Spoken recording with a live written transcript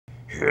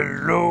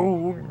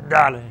Hello,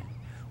 darling.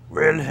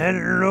 Well,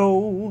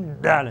 hello,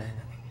 darling.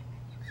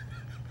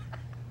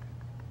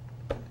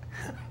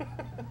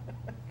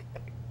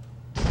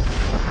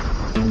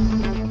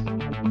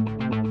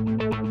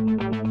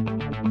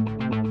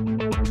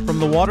 From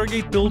the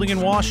Watergate building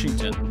in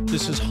Washington,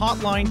 this is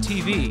Hotline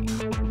TV.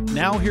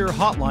 Now here are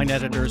Hotline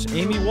editors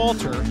Amy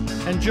Walter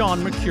and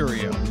John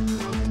Mercurio.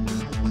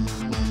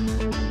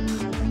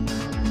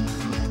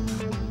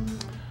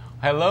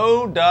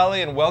 Hello,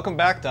 Dolly, and welcome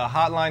back to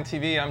Hotline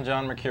TV. I'm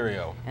John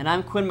Mercurio. And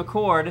I'm Quinn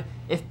McCord.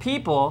 If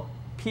people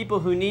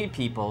who need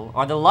people,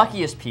 are the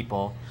luckiest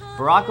people,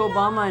 Barack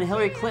Obama and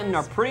Hillary Clinton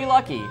are pretty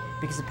lucky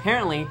because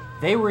apparently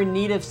they were in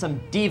need of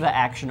some diva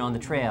action on the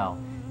trail.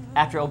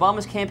 After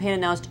Obama's campaign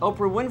announced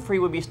Oprah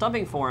Winfrey would be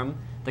stumping for him,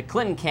 the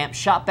Clinton camp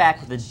shot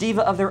back with a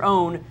diva of their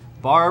own,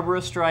 Barbara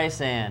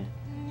Streisand.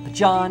 But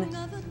John,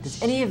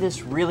 does any of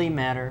this really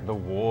matter? The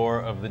War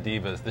of the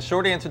Divas. The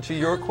short answer to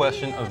your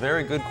question, a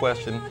very good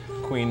question,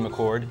 Queen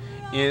McCord,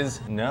 is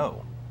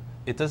no.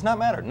 It does not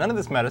matter. None of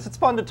this matters. It's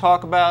fun to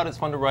talk about. It's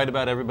fun to write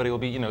about. Everybody will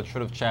be, sort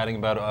of chatting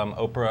about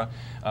Oprah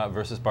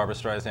versus Barbara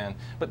Streisand.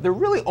 But there are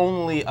really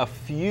only a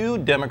few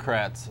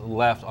Democrats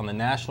left on the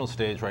national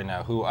stage right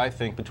now who I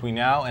think between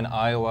now and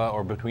Iowa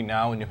or between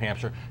now and New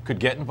Hampshire could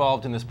get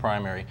involved in this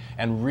primary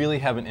and really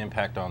have an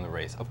impact on the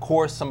race. Of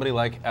course, somebody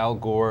like Al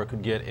Gore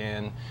could get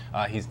in.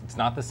 It's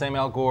not the same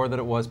Al Gore that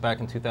it was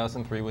back in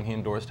 2003 when he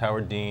endorsed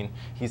Howard Dean.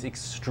 He's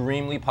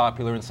extremely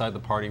popular inside the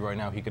party right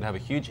now. He could have a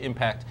huge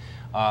impact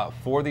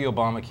for the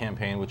Obama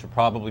campaign, which would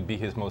probably be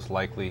his most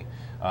likely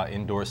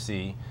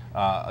endorsee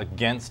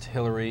against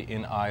Hillary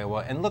in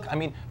Iowa. And look, I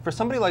mean, for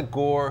somebody like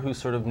Gore, who's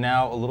sort of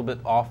now a little bit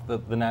off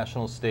the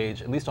national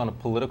stage, at least on a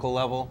political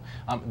level,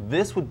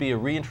 this would be a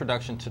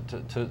reintroduction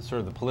to sort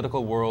of the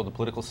political world, the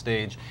political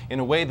stage, in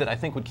a way that I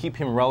think would keep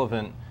him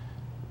relevant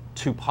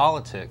to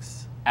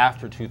politics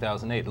after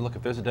 2008. Look,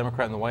 if there's a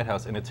Democrat in the White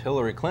House and it's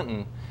Hillary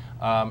Clinton,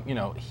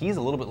 he's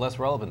a little bit less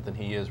relevant than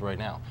he is right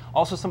now.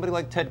 Also, somebody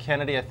like Ted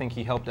Kennedy, I think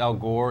he helped Al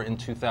Gore in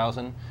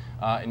 2000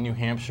 in New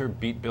Hampshire,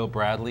 beat Bill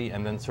Bradley,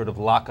 and then sort of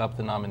lock up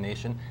the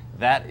nomination.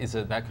 That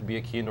could be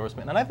a key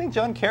endorsement. And I think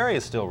John Kerry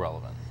is still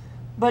relevant.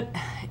 But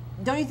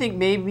don't you think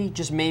maybe,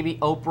 just maybe,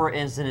 Oprah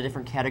is in a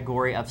different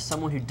category of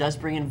someone who does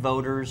bring in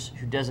voters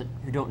who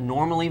don't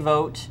normally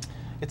vote?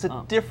 It's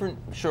a different,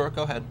 sure,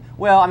 go ahead.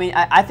 Well, I mean,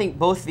 I think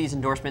both of these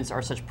endorsements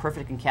are such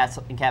perfect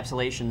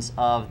encapsulations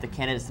of the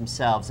candidates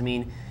themselves. I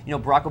mean,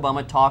 Barack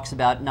Obama talks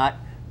about not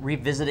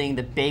revisiting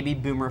the baby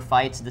boomer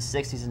fights of the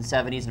 60s and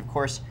 70s, and of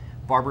course,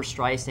 Barbara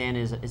Streisand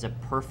is a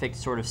perfect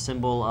sort of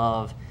symbol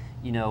of,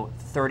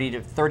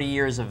 30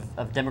 years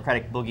of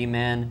Democratic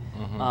boogeymen.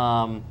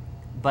 Mm-hmm.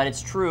 But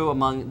it's true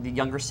among the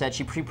younger set,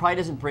 she probably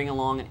doesn't bring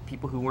along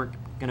people who weren't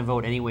going to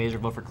vote anyways or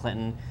vote for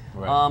Clinton.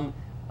 Right.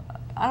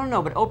 I don't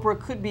know, but Oprah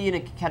could be in a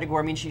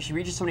category. I mean, she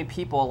reaches so many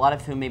people, a lot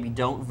of whom maybe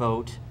don't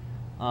vote.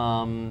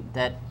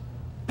 That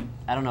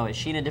I don't know. Is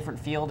she in a different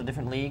field, a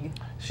different league?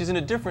 She's in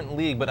a different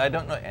league, but I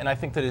don't know. And I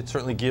think that it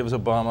certainly gives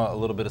Obama a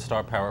little bit of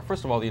star power.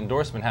 First of all, the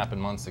endorsement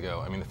happened months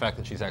ago. I mean, the fact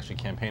that she's actually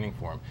campaigning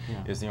for him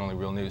is the only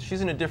real news.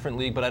 She's in a different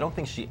league, but I don't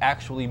think she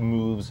actually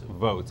moves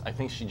votes. I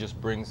think she just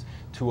brings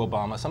to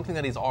Obama something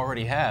that he's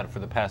already had for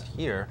the past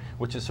year,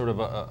 which is sort of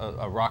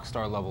a rock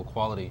star level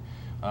quality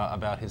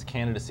about his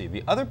candidacy.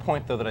 The other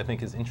point, though, that I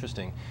think is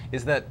interesting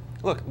is that,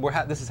 look,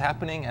 this is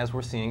happening as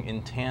we're seeing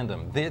in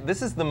tandem.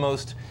 This is the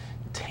most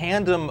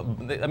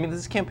tandem, I mean,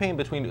 this campaign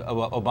between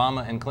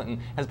Obama and Clinton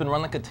has been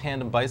run like a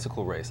tandem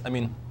bicycle race. I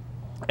mean,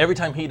 every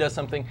time he does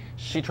something,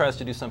 she tries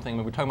to do something. I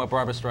mean, we're talking about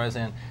Barbra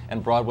Streisand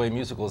and Broadway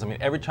musicals. I mean,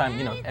 every time,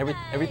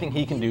 everything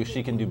he can do,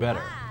 she can do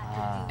better.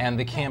 And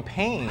the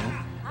campaign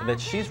that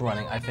she's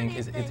running, I think,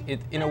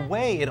 in a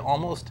way, it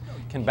almost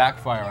can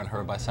backfire on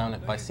her by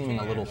seeming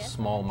a little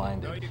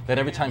small-minded. That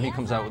every time he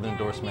comes out with an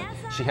endorsement,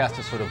 she has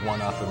to sort of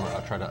one-up him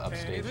or try to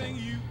upstage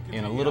him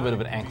in a little bit of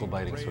an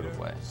ankle-biting sort of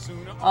way.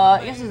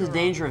 I guess there's a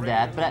danger of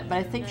that, but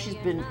I think she's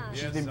been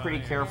pretty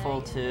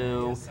careful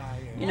to.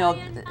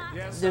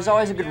 There's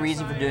always a good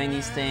reason for doing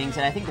these things,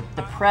 and I think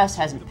the press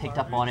hasn't picked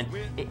up on it.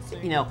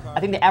 I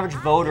think the average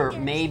voter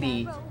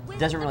maybe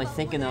doesn't really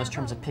think in those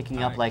terms of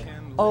picking up like,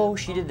 oh,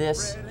 she did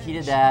this, he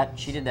did that,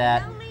 she did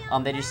that.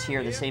 They just hear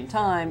at the same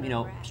time,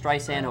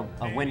 Streisand,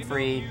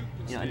 Winfrey,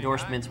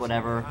 endorsements,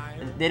 whatever.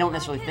 They don't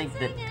necessarily think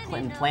that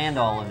Clinton planned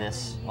all of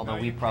this, although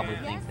we probably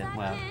think that,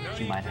 well,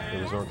 she might have.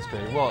 It was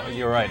orchestrated. Well,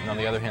 you're right, and on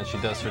the other hand, she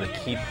does sort of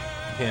keep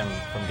him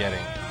from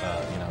getting,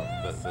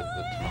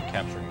 from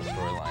capturing the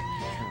storyline.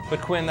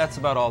 But Quinn, that's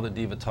about all the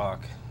diva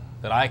talk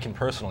that I can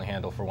personally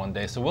handle for one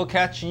day. So we'll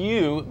catch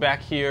you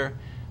back here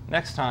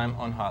next time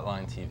on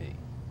Hotline TV.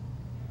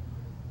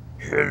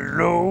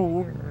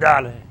 Hello,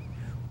 darling.